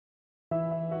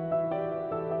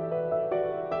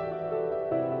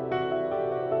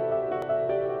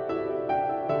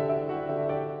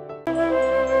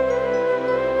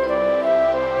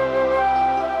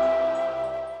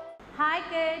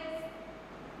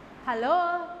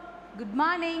Hello, good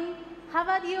morning. How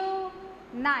are you?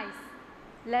 Nice.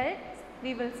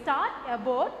 We will start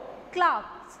about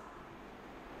clothes.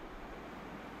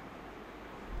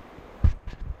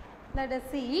 Let us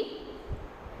see.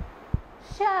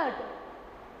 Shirt,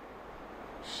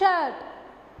 shirt,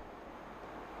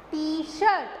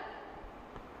 T-shirt,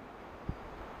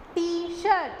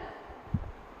 T-shirt,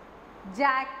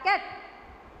 jacket,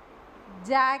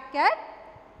 jacket,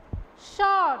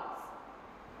 shorts,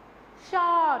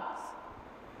 shorts,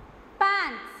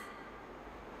 pants,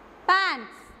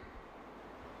 pants,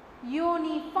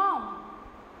 uniform,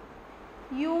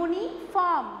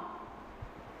 uniform,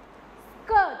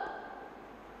 skirt,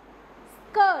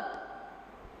 skirt,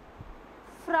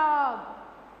 frog,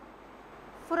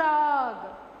 frog,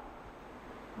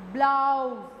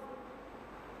 blouse,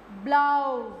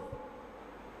 blouse,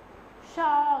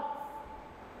 socks,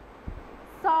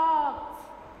 socks,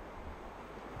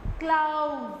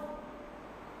 clouds,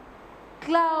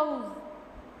 clouds,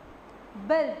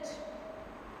 belt,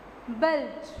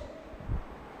 belt,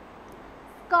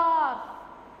 scarf,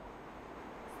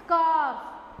 scarf,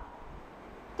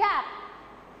 cap,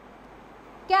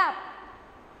 cap,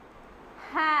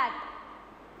 hat,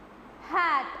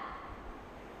 hat.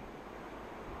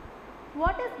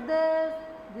 What is this?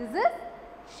 This is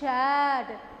shirt.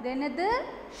 Then it is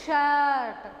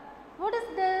shirt. What is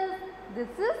this?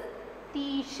 This is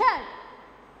T-shirt.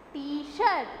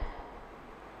 T-shirt.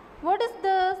 What is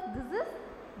this? This is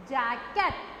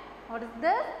jacket. What is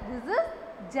this? This is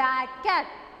jacket.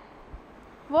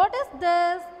 What is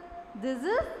this? This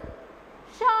is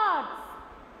shorts.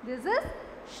 This is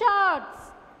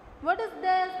shorts. What is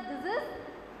this? This is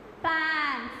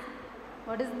pants.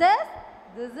 What is this?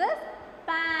 This is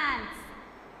pants.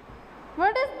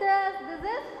 What is this? This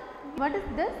is what is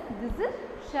this? This is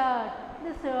shirt.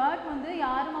 The shirt வந்து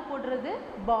யாருமா போடுறது?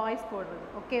 Boys போடுறது.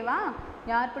 ஓகேவா?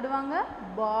 யார் போடுவாங்க?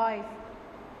 Boys.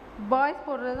 Boys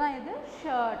போடுறது தான் இது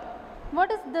shirt.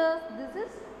 What is this? This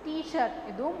is T-shirt.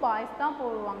 இதுவும் boys தான்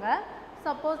போடுவாங்க.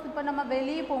 சப்போஸ் இப்போ நம்ம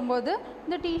வெளியே போகும்போது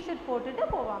இந்த T-shirt போட்டுட்டு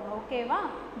போவாங்க. ஓகேவா?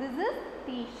 This is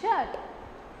T-shirt.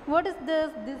 What is this?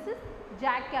 This is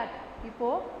jacket. இப்போ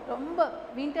ரொம்ப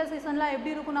வின்டர் சீசன்லாம்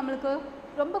எப்படி இருக்கும் நம்மளுக்கு?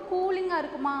 ரொம்ப கூலிங்காக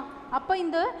இருக்குமா? அப்போ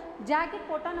இந்த ஜாக்கெட்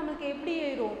போட்டால் நம்மளுக்கு எப்படி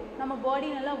ஆயிரும்? நம்ம பாடி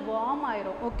நல்லா வார்ம்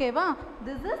ஆயிரும். ஓகேவா?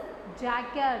 This is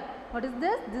jacket. What is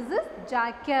this? This is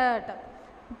jacket.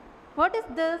 What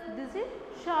is this? This is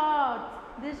shorts.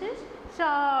 This is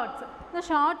shorts. இந்த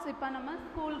ஷார்ட்ஸ் இப்போ நம்ம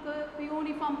ஸ்கூலுக்கு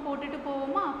யூனிஃபார்ம் போட்டுட்டு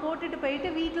போவோமா? போட்டுட்டு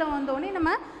போயிட்டு வீட்டில் வந்தோடனே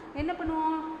நம்ம என்ன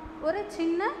பண்ணுவோம்? ஒரு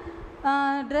சின்ன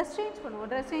ட்ரெஸ் சேஞ்ச் பண்ணுவோம்.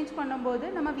 ட்ரெஸ் சேஞ்ச் பண்ணும்போது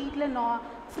நம்ம வீட்டில்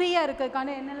ஃப்ரீயாக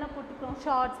இருக்கிறதுக்கான என்னெல்லாம் போட்டுக்குவோம்?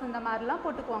 ஷார்ட்ஸ் இந்த மாதிரிலாம்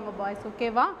போட்டுக்குவாங்க பாய்ஸ்.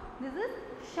 ஓகேவா? This is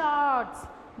shorts.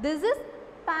 This is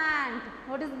pant.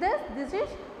 What is this? This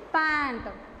is pant.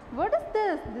 What is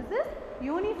this? This is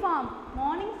uniform.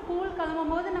 Morning school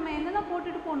கிளம்பும் போது நம்ம என்னெல்லாம்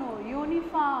போட்டுட்டு போகணும்?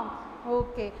 Uniform.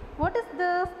 Okay. What is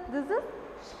this? This is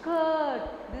skirt.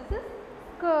 This is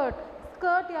skirt.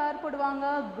 Skirt யார் போடுவாங்க?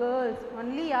 Girls.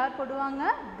 Only யார் போடுவாங்க?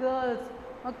 கேர்ள்ஸ்.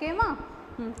 ஓகேவா?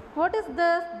 What is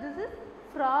this? This is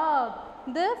frock.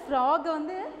 இந்த ஃப்ராக்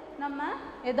வந்து நம்ம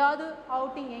ஏதாவது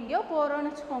அவுட்டிங் எங்கேயோ போகிறோன்னு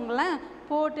வச்சுக்கோங்களேன்,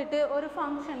 போட்டுட்டு ஒரு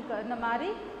ஃபங்க்ஷனுக்கு இந்த மாதிரி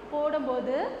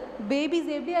போடும்போது பேபிஸ்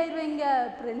எப்படி ஆயிடுவீங்க?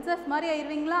 பிரின்சஸ் மாதிரி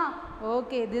ஆயிடுவீங்களா?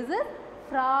 Okay. This is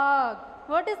frock.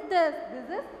 What is this?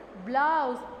 This is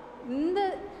blouse.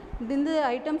 இந்த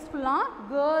ஐட்டம்ஸ் ஃபுல்லாக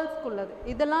கேர்ள்ஸ்க்குள்ளது.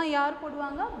 இதெல்லாம் யார்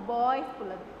போடுவாங்க?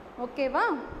 பாய்ஸ்க்குள்ளது. ஓகேவா?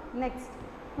 Next.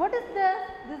 What is this?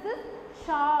 This is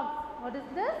shocks. What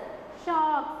is this?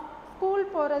 Shocks. School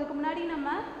போகிறதுக்கு முன்னாடி நம்ம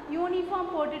யூனிஃபார்ம்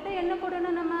போட்டுட்டு என்ன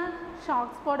போடணும்? நம்ம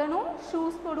ஷாக்ஸ் போடணும்,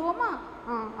 ஷூஸ் போடுவோமா?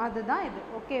 அதுதான் இது.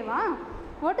 ஓகேவா?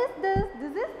 What is this?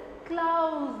 This is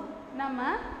gloves. நம்ம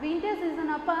வின்டர்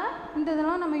சீசன் அப்போ இந்த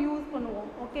இதெல்லாம் நம்ம யூஸ்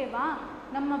பண்ணுவோம். ஓகேவா?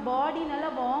 நம்ம பாடி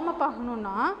நல்லா வார்ம் அப்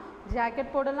ஆகணும்னா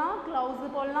ஜாக்கெட் போடலாம், க்ளவுஸு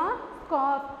போடலாம்,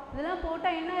 ஸ்கார்ஃப் இதெல்லாம்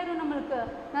போட்டால் என்ன ஆயிரும்? நம்மளுக்கு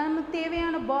நமக்கு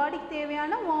தேவையான பாடிக்கு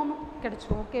தேவையான வார்ம் அப்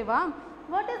கிடச்சிடும். ஓகேவா?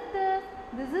 What is this?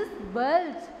 This is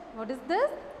belt. What is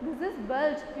this? This is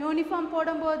belt. Uniform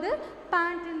போடும்போது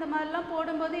பேண்ட் இந்த மாதிரிலாம்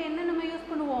போடும்போது என்ன நம்ம யூஸ்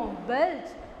பண்ணுவோம்?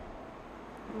 Belt.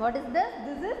 What is this?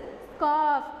 This is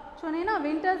scarf. சொன்னீங்கன்னா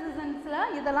வின்டர்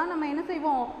சீசன்ஸில் இதெல்லாம் நம்ம என்ன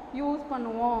செய்வோம்? யூஸ்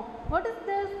பண்ணுவோம். What is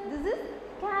this? This is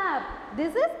gap.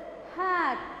 This is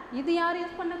had. இது யார்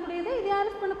யூஸ் பண்ணக்கூடியது? இது யார்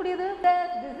யூஸ் பண்ணக்கூடியது?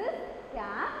 This is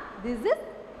gap. This is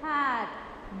had.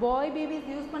 Bye babies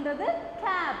use பண்ணுறது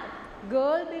கேப்.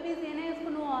 கேர்ள் பேபிஸ் என்ன யூஸ்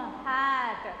பண்ணுவோம்?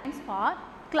 Had. For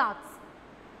clothes.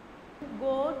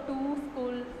 Go to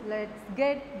school. Let's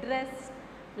get dressed.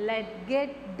 Let's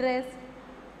get dressed.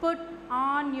 Put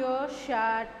on your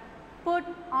shirt. Put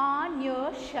on your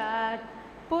shirt.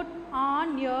 Put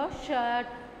on your shirt.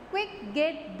 Quick,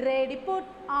 get ready. Put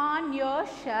on your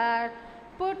shirt.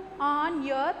 Put on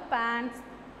your pants.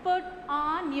 Put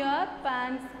on your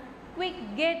pants. Quick,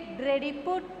 get ready.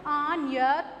 Put on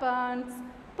your pants.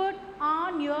 Put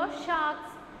on your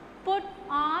socks. Put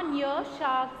on your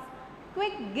socks.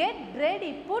 Quick, get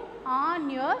ready. Put on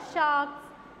your socks.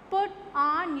 Put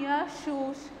on your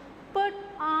shoes. Put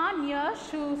on your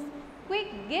shoes.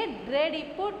 Quick, get ready.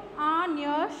 Put on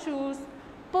your shoes.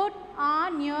 Put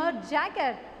on your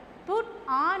jacket. Put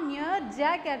on your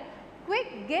jacket. Quick,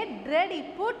 get ready.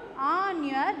 Put on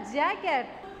your jacket.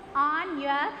 On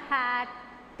your hat.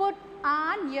 Put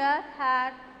on your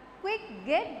hat. Quick,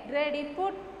 get ready.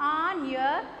 Put on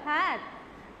your hat.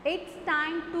 It's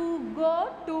time to go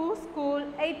to school.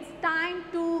 It's time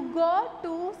to go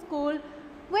to school.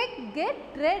 Quick, get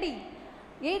ready.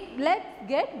 Let's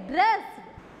get dressed.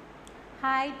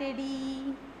 Hi,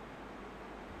 Teddy.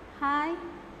 Hi.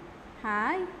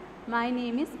 Hi. My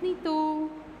name is Mitu.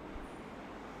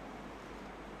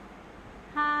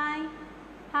 Hi.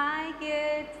 Hi,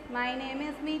 kids. My name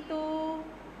is Mitu.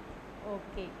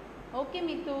 Okay. Okay,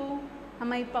 Mitu.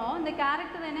 நம்ம இப்போ இந்த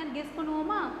character என்னன்னு guess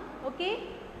பண்ணுவோமா? Okay?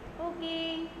 Okay.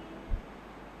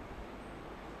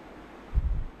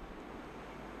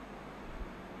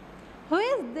 Who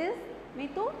is this,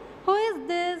 Mitu? Who is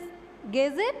this?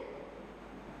 Guess it?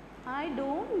 I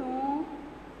don't know.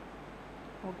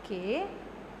 Okay.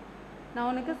 நான்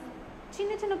உனக்கு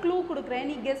சின்ன சின்ன clue கொடுக்குறேன்.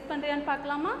 நீ கெஸ் பண்ணுறியான்னு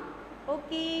பார்க்கலாமா?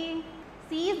 Okay.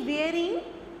 She is wearing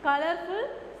colorful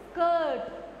skirt.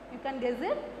 You can guess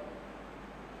it?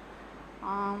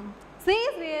 She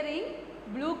is wearing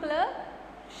blue color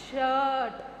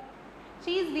shirt.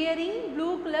 She is wearing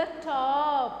blue color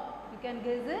top. You can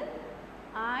guess it?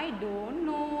 I don't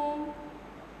know.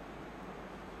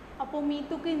 அப்போ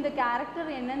மீத்துக்கு இந்த character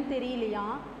என்னன்னு தெரியலையா?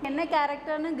 என்ன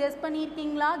கேரக்டர்னு guess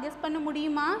பண்ணியிருக்கீங்களா? Guess பண்ண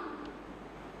முடியுமா?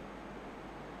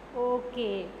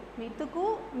 Okay.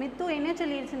 Mithu என்ன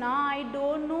சொல்லிடுச்சுன்னா I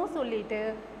don't know சொல்லிட்டு.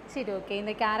 சரி, ஓகே.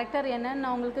 இந்த கேரக்டர் என்னன்னு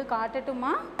நான் உங்களுக்கு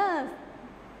காட்டட்டுமா?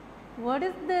 What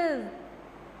is this?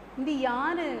 இது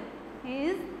யாரு?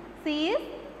 She is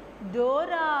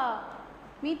Dora.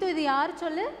 மீத்து இது யார்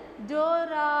சொல்லு?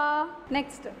 Dora.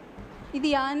 நெக்ஸ்ட். இது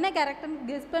என்ன கேரக்டர்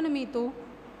கெஸ் பண்ணு மீத்து.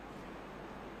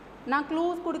 நான்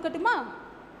க்ளூஸ் கொடுக்கட்டுமா?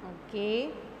 ஓகே.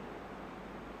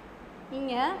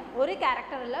 இங்கே ஒரு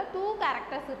கேரக்டர் இல்லை, 2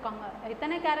 கேரக்டர்ஸ் இருக்காங்க.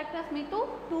 எத்தனை கேரக்டர்ஸ் மீத்து?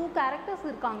 2 கேரக்டர்ஸ்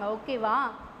இருக்காங்க. ஓகேவா?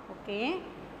 Okay.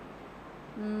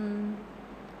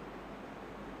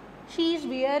 She is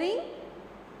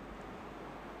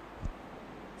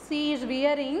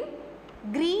wearing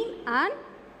green and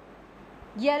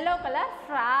yellow color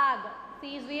frock. She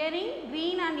is wearing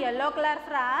green and yellow color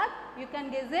frock. You can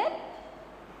guess it?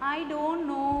 I don't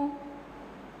know.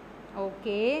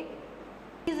 Okay.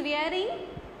 She is wearing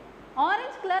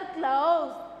orange color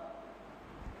gloves.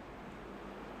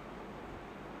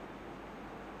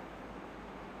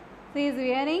 She is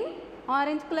wearing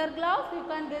orange color gloves. You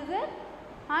can guess it?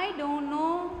 I don't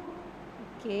know.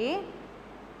 Okay.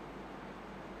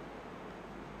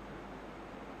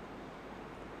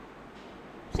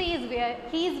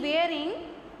 He is wearing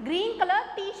green color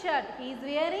t-shirt. He is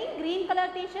wearing green color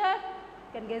t-shirt.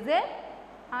 Can guess it?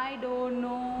 I don't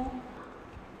know.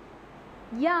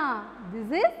 Yeah, this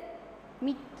is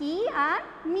Mickey and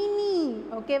Minnie.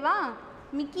 Okay, va?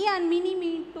 Mickey and Minnie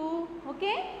mean too.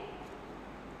 Okay.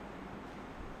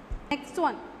 Next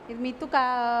one. Is Mitu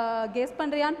guess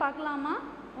பண்றியான்னு பார்க்கலாமா?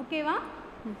 Okay, va?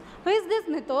 Who is this,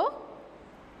 Mitu?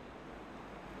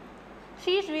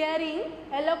 She is wearing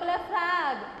yellow color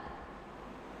frock.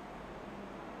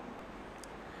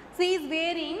 She is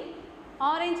wearing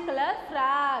orange color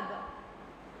frock.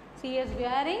 She is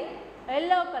wearing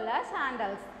yellow color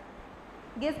sandals.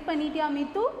 Guess பண்ணிட்டியா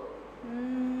மீத்து?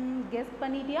 Guess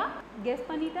பண்ணிட்டியா? Guess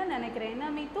பண்ணிட்டா நினைக்கிறேன். என்ன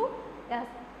மீத்து?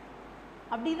 Yes.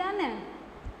 அப்படிதானே?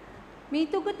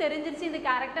 மீத்துக்கு தெரிஞ்சிருச்சு இந்த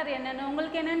character என்னன்னு.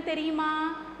 உங்களுக்கு என்னன்னு தெரியுமா?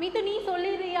 மீத்து நீ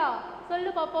சொல்லிடுறியா?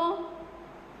 சொல்லு பாப்போம்.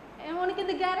 உனக்கு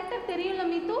இந்த கேரக்டர் தெரியல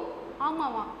மீத்து?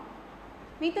 ஆமாவா?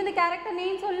 மீத்து இந்த கேரக்டர்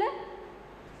நேம் சொல்லு.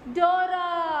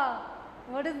 Dora.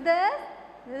 What is this?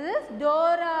 This is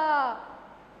Dora.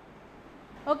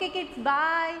 Okay kids,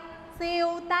 bye. See you.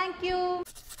 Thank you.